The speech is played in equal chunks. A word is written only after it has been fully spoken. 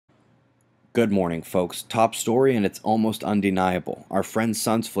Good morning, folks. Top story, and it's almost undeniable. Our friend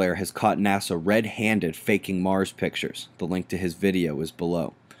Sunsflare has caught NASA red-handed faking Mars pictures. The link to his video is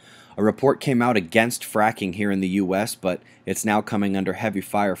below. A report came out against fracking here in the US, but it's now coming under heavy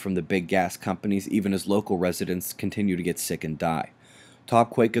fire from the big gas companies, even as local residents continue to get sick and die. Top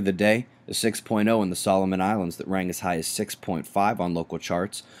quake of the day, a 6.0 in the Solomon Islands that rang as high as 6.5 on local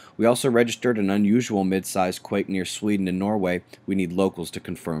charts. We also registered an unusual mid-sized quake near Sweden and Norway. We need locals to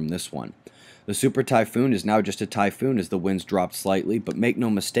confirm this one. The super typhoon is now just a typhoon as the winds dropped slightly, but make no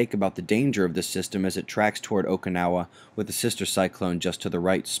mistake about the danger of this system as it tracks toward Okinawa with the sister cyclone just to the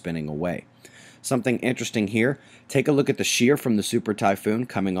right spinning away. Something interesting here, take a look at the shear from the super typhoon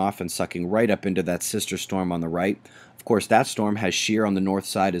coming off and sucking right up into that sister storm on the right. Of course, that storm has shear on the north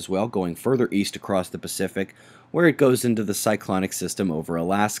side as well, going further east across the Pacific, where it goes into the cyclonic system over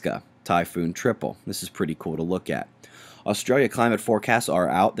Alaska. Typhoon triple. This is pretty cool to look at. Australia climate forecasts are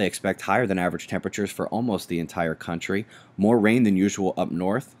out. They expect higher than average temperatures for almost the entire country, more rain than usual up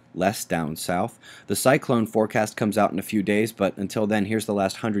north, less down south. The cyclone forecast comes out in a few days, but until then, here's the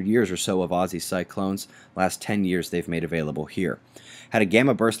last 100 years or so of Aussie cyclones. Last 10 years they've made available here. Had a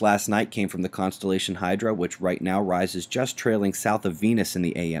gamma burst last night, came from the constellation Hydra, which right now rises just trailing south of Venus in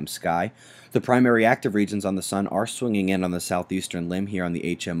the AM sky. The primary active regions on the Sun are swinging in on the southeastern limb here on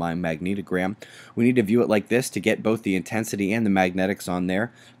the HMI magnetogram. We need to view it like this to get both the intensity and the magnetics on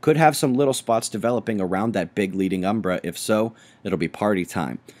there. Could have some little spots developing around that big leading umbra. If so, it'll be party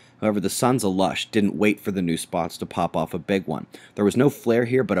time. However, the Sun's a lush, didn't wait for the new spots to pop off a big one. There was no flare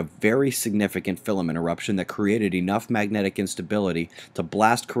here, but a very significant filament eruption that created enough magnetic instability to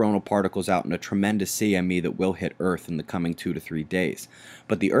blast coronal particles out in a tremendous CME that will hit Earth in the coming 2 to 3 days.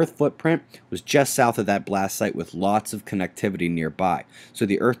 But the Earth footprint was just south of that blast site with lots of connectivity nearby. So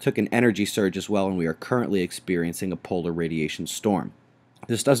the Earth took an energy surge as well, and we are currently experiencing a polar radiation storm.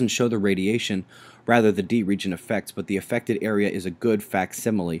 This doesn't show the radiation, rather the D-region effects, but the affected area is a good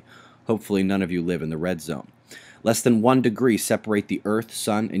facsimile. Hopefully none of you live in the red zone. Less than 1 degree separate the Earth,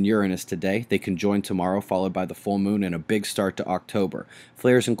 Sun, and Uranus today. They conjoin tomorrow, followed by the full moon and a big start to October.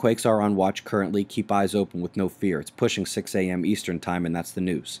 Flares and quakes are on watch currently. Keep eyes open with no fear. It's pushing 6 a.m. Eastern Time, and that's the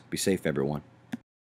news. Be safe, everyone.